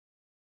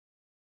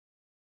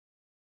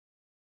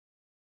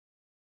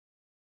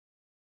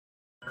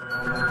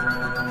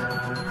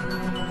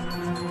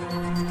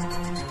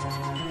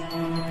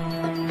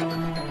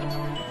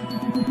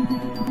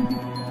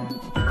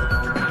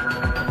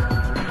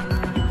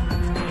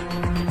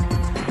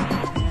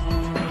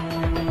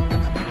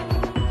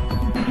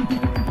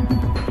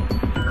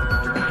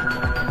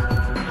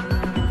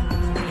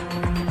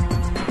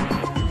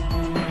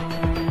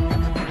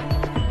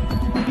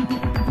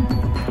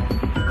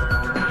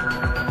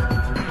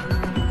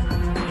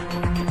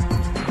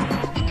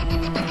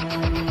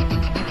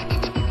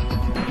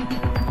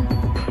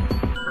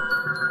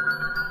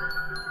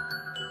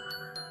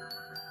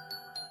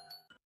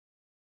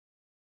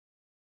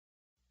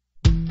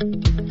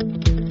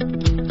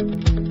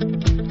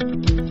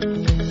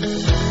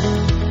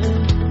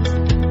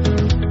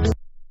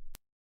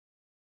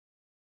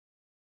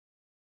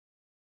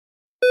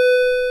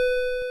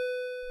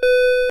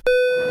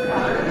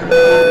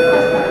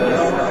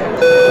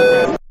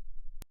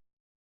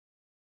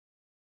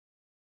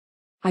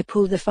I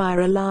pulled the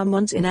fire alarm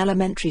once in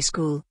elementary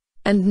school,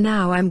 and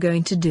now I'm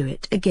going to do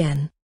it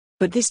again.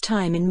 But this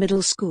time in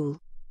middle school.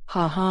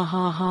 Ha ha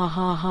ha ha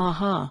ha ha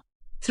ha.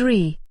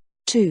 3,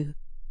 2,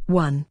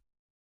 1.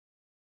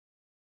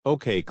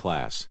 Okay,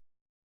 class.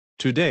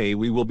 Today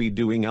we will be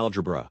doing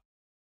algebra.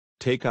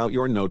 Take out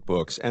your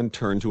notebooks and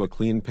turn to a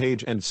clean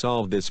page and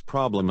solve this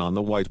problem on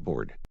the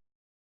whiteboard.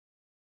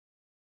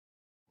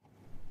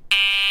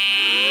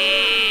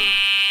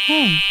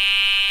 Hey,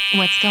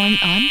 what's going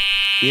on?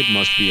 It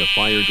must be a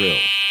fire drill.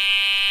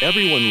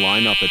 Everyone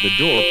line up at the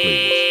door,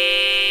 please.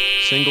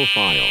 Single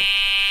file.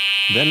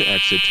 Then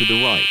exit to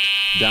the right,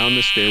 down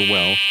the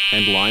stairwell,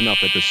 and line up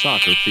at the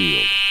soccer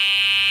field.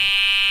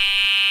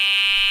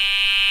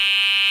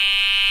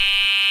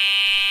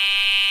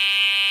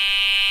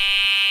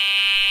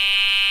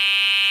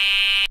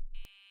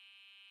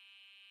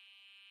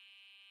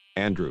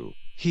 Andrew.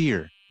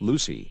 Here.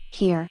 Lucy.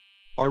 Here.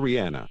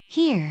 Ariana.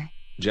 Here.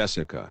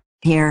 Jessica.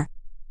 Here.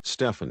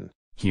 Stefan.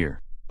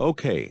 Here.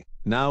 Okay,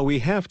 now we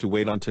have to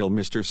wait until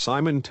Mr.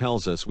 Simon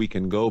tells us we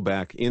can go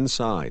back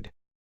inside.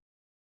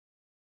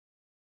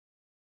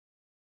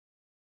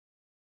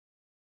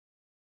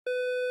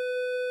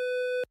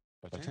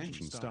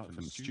 Attention staff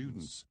and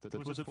students,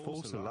 that was a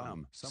false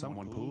alarm.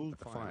 Someone pulled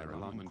the fire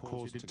alarm and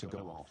caused it to go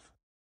off.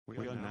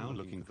 We are now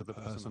looking for the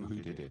person who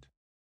did it.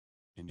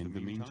 In the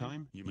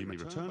meantime, you may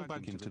return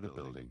back into the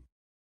building.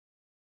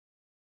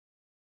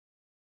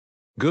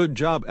 Good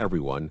job,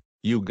 everyone.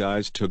 You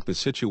guys took the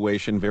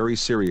situation very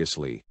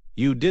seriously.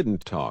 You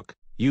didn't talk,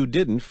 you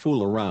didn't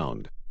fool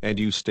around, and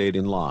you stayed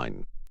in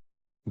line.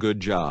 Good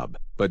job,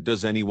 but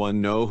does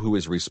anyone know who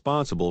is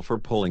responsible for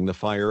pulling the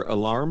fire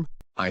alarm?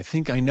 I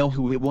think I know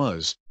who it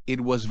was. It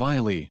was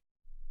Viley.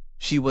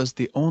 She was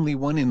the only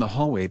one in the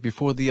hallway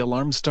before the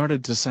alarm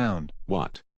started to sound. What?